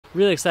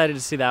really excited to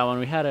see that one.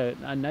 We had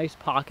a nice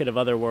pocket of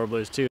other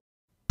warblers too.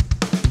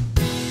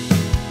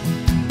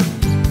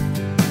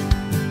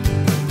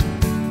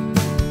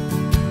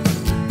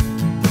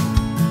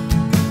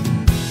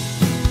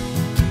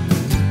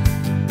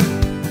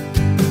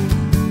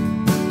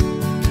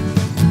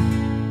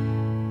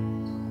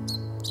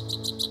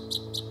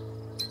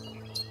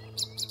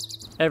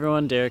 Hey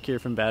everyone, Derek here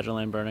from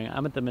Badgerland Burning.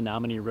 I'm at the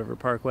Menominee River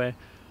Parkway.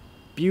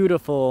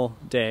 Beautiful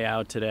day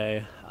out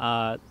today.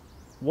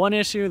 One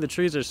issue, the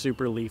trees are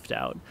super leafed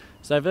out.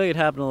 So I feel like it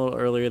happened a little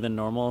earlier than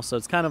normal. So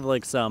it's kind of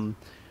like some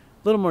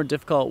little more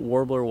difficult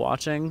warbler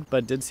watching,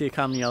 but did see a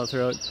common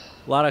yellowthroat.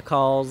 A lot of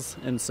calls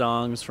and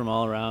songs from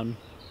all around.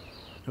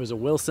 There was a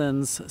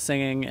Wilson's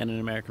singing and an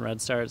American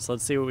redstart. So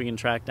let's see what we can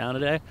track down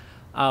today.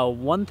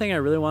 One thing I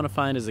really want to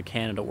find is a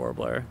Canada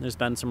Warbler. There's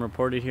been some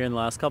reported here in the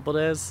last couple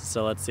days,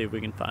 so let's see if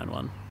we can find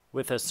one.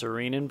 With a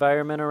serene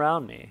environment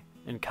around me,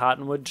 and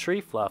cottonwood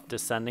tree fluff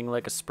descending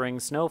like a spring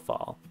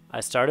snowfall,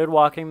 I started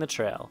walking the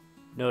trail,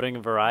 noting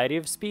a variety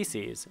of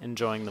species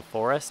enjoying the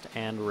forest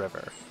and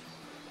river.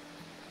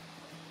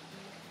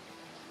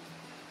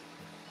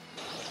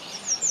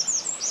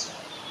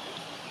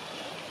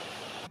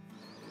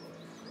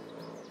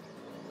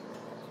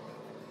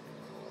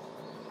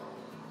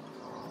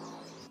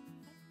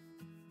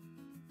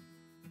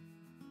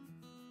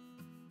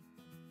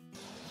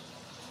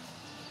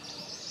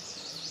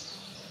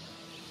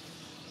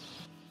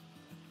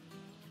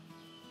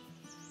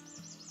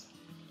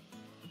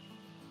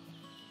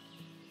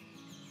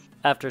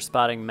 After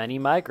spotting many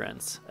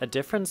migrants, a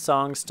different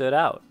song stood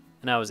out,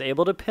 and I was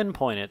able to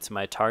pinpoint it to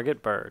my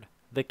target bird,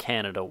 the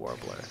Canada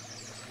Warbler.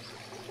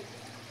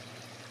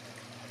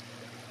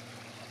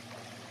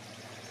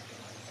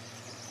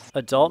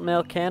 Adult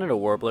male Canada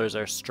Warblers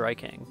are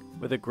striking,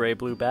 with a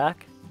gray-blue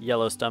back,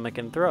 yellow stomach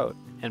and throat,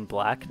 and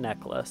black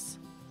necklace.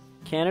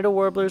 Canada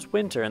Warblers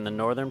winter in the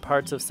northern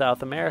parts of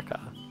South America,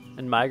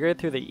 and migrate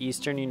through the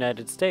eastern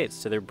United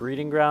States to their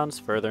breeding grounds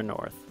further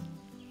north.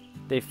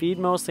 They feed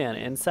mostly on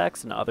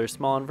insects and other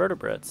small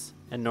invertebrates,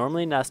 and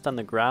normally nest on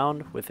the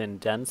ground within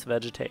dense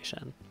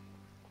vegetation.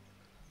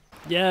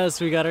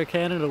 Yes, we got our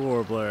Canada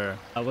Warbler.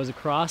 I was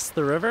across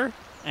the river,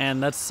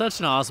 and that's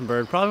such an awesome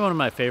bird. Probably one of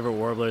my favorite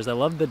warblers. I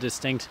love the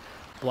distinct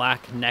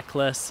black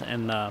necklace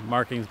and the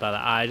markings by the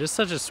eye. Just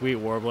such a sweet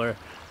warbler.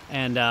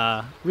 And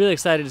really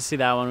excited to see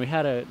that one. We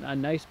had a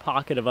nice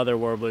pocket of other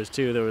warblers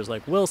too. There was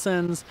like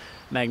Wilson's,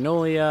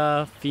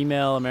 Magnolia,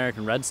 female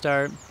American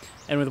redstart.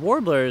 And with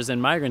warblers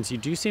and migrants, you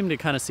do seem to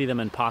kind of see them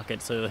in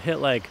pockets. So you'll hit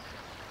like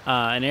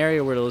an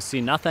area where you'll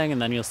see nothing,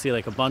 and then you'll see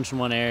like a bunch in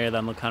one area,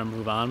 then they'll kind of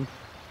move on.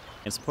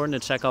 It's important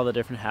to check all the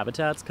different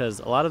habitats because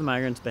a lot of the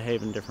migrants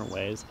behave in different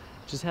ways.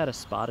 Just had a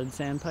spotted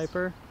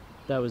sandpiper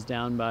that was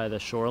down by the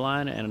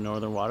shoreline and a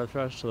northern water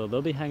thrush, so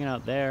they'll be hanging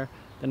out there.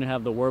 Then you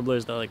have the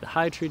warblers that like the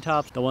high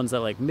treetops, the ones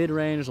that like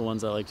mid-range, the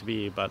ones that like to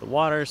be by the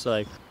water. So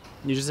like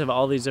you just have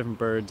all these different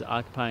birds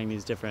occupying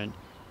these different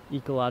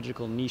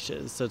ecological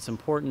niches, so it's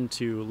important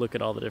to look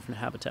at all the different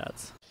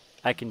habitats.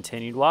 I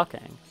continued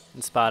walking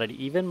and spotted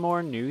even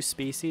more new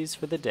species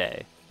for the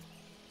day.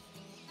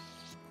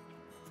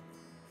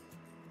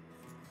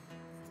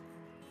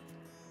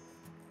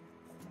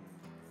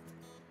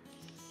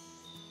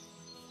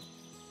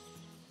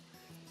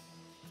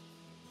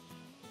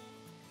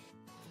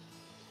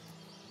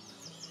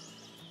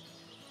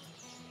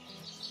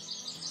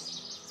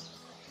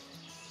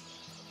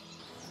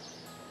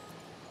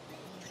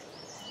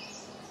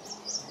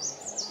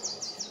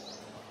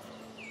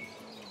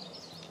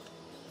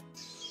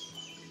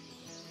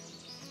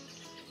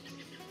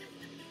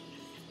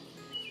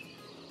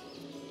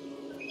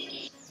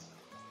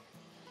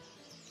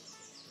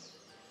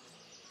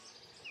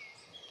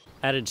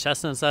 Added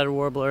chestnut-sided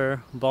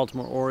warbler,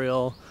 Baltimore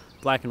oriole,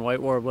 black and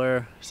white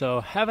warbler. So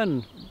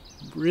having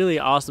really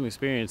awesome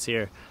experience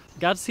here.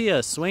 Got to see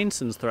a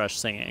Swainson's thrush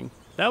singing.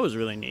 That was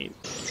really neat.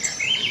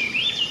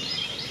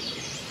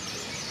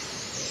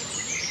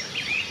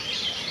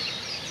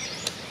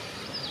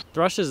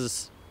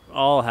 Thrushes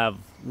all have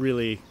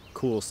really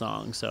cool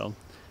songs, so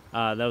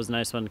that was a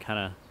nice one to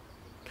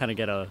kind of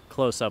get a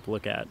close-up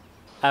look at.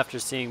 After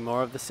seeing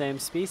more of the same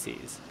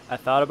species, I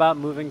thought about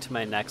moving to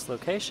my next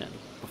location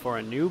before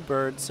a new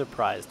bird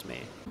surprised me.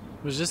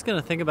 I was just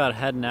gonna think about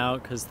heading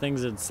out because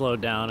things had slowed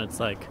down. It's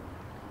like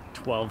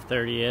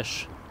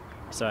 12:30-ish,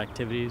 so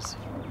activities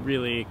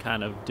really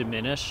kind of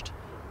diminished.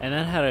 And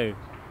then had an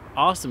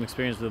awesome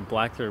experience with a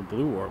black-throated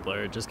blue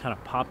warbler. It just kind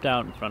of popped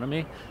out in front of me.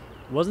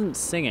 It wasn't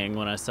singing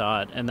when I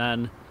saw it, and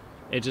then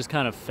it just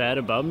kind of fed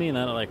above me, and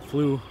then it like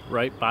flew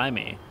right by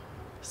me.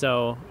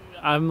 So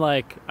I'm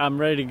like, I'm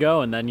ready to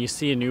go, and then you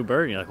see a new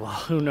bird, and you're like, well,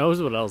 who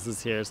knows what else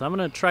is here? So I'm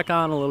gonna trek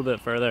on a little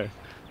bit further,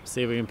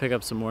 see if we can pick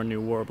up some more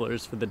new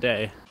warblers for the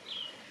day.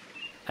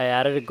 I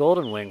added a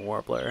golden wing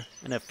warbler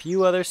and a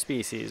few other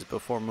species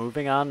before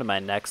moving on to my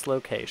next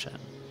location.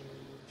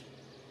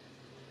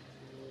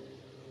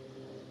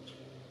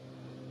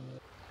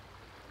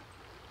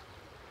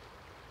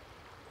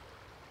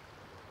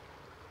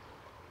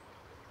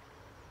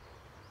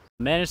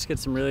 Managed to get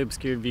some really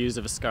obscured views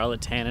of a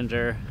scarlet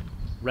tanager.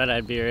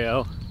 red-eyed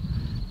vireo.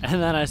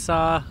 And then I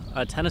saw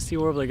a Tennessee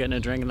warbler getting a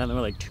drink, and then there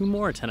were like 2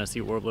 more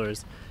Tennessee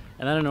warblers,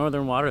 and then a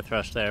northern water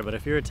thrush there. But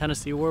if you're a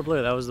Tennessee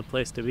warbler, that was the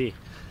place to be.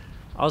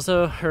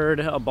 Also heard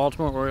a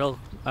Baltimore oriole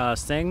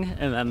sing,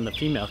 and then the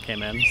female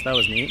came in, so that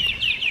was neat.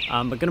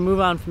 But gonna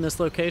move on from this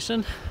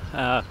location.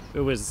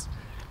 It was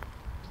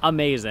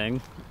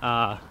amazing.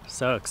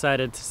 So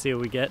excited to see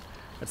what we get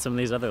at some of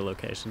these other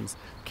locations.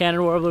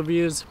 Canada Warbler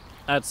views,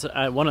 that's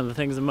one of the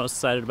things I'm most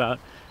excited about.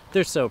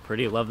 They're so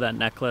pretty, love that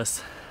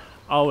necklace.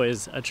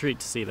 Always a treat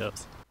to see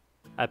those.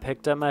 I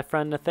picked up my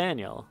friend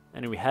Nathaniel,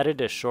 and we headed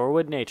to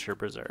Shorewood Nature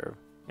Preserve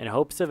in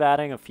hopes of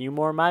adding a few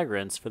more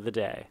migrants for the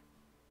day.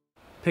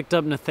 Picked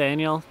up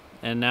Nathaniel,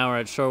 and now we're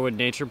at Shorewood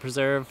Nature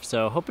Preserve,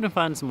 so hoping to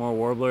find some more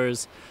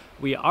warblers.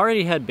 We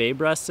already had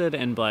bay-breasted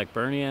and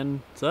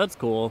Blackburnian, so that's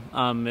cool.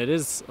 It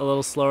is a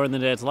little slower in the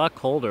day. It's a lot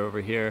colder over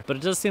here, but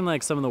it does seem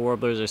like some of the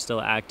warblers are still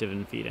active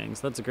in feeding,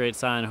 so that's a great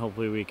sign.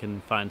 Hopefully we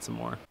can find some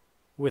more.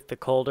 With the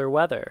colder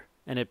weather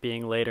and it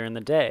being later in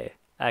the day,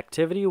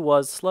 activity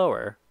was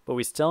slower, but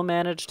we still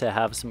managed to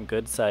have some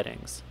good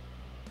sightings.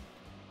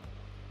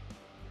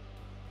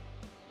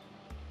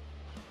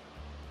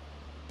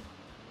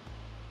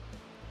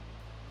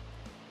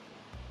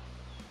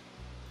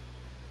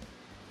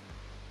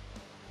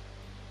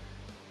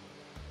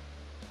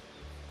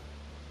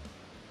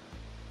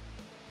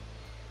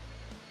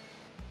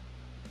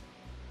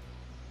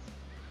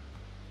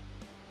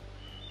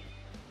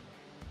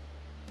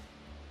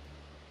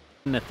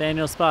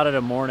 Nathaniel spotted a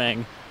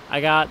morning.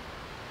 I got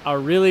a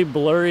really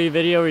blurry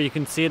video where you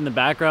can see it in the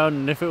background,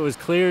 and if it was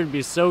clear it'd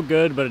be so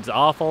good, but it's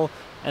awful.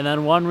 And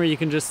then one where you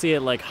can just see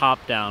it like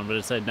hop down, but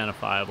it's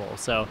identifiable.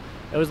 So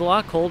it was a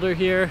lot colder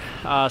here,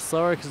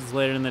 slower because it's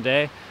later in the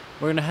day.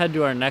 We're gonna head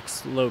to our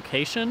next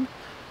location,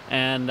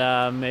 and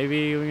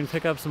maybe we can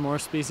pick up some more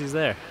species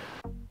there.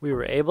 We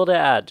were able to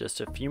add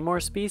just a few more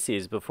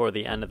species before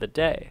the end of the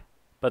day,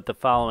 but the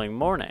following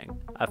morning,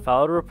 I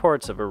followed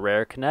reports of a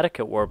rare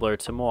Connecticut Warbler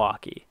to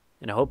Milwaukee,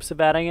 in hopes of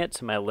adding it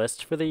to my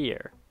list for the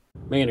year.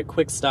 Making a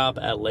quick stop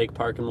at Lake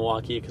Park in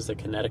Milwaukee because the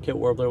Connecticut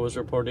Warbler was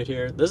reported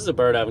here. This is a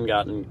bird I haven't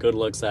gotten good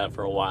looks at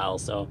for a while,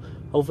 so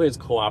hopefully it's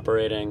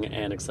cooperating,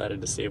 and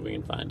excited to see if we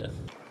can find it.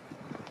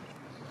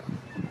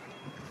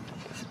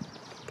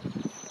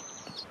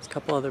 There's a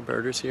couple other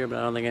birders here, but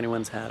I don't think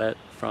anyone's had it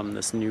from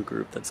this new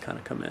group that's kind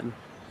of come in.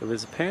 It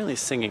was apparently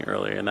singing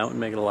earlier, and that would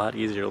make it a lot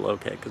easier to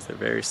locate because they're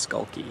very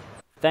skulky.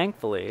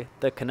 Thankfully,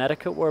 the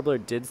Connecticut Warbler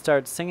did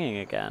start singing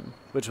again,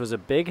 which was a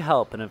big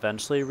help in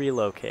eventually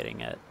relocating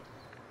it.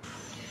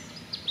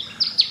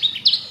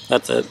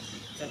 That's it.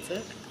 That's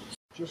it?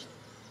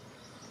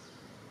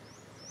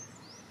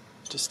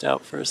 Just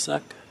out for a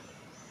sec.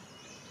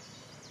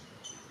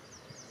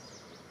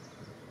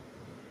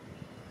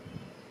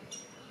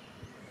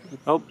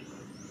 Oh.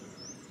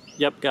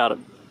 Yep, got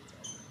him.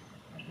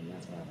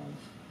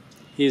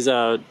 He's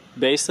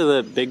base of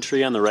the big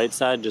tree on the right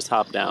side, just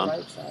hopped down.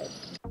 Right side.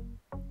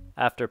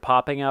 After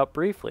popping out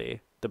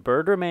briefly, the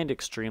bird remained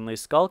extremely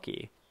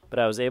skulky, but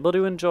I was able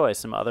to enjoy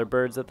some other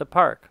birds at the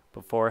park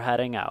before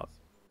heading out.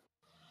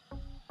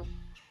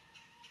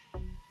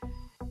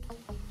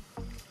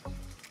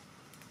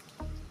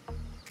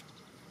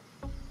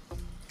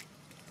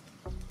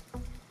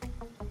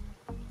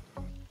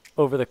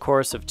 Over the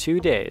course of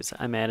 2 days,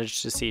 I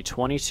managed to see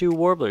 22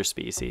 warbler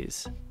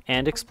species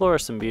and explore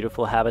some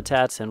beautiful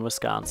habitats in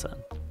Wisconsin.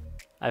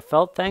 I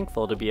felt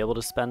thankful to be able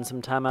to spend some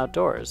time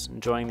outdoors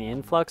enjoying the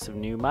influx of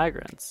new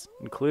migrants,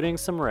 including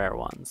some rare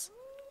ones.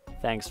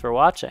 Thanks for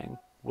watching.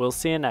 We'll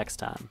see you next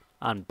time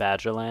on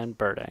Badgerland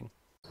Birding.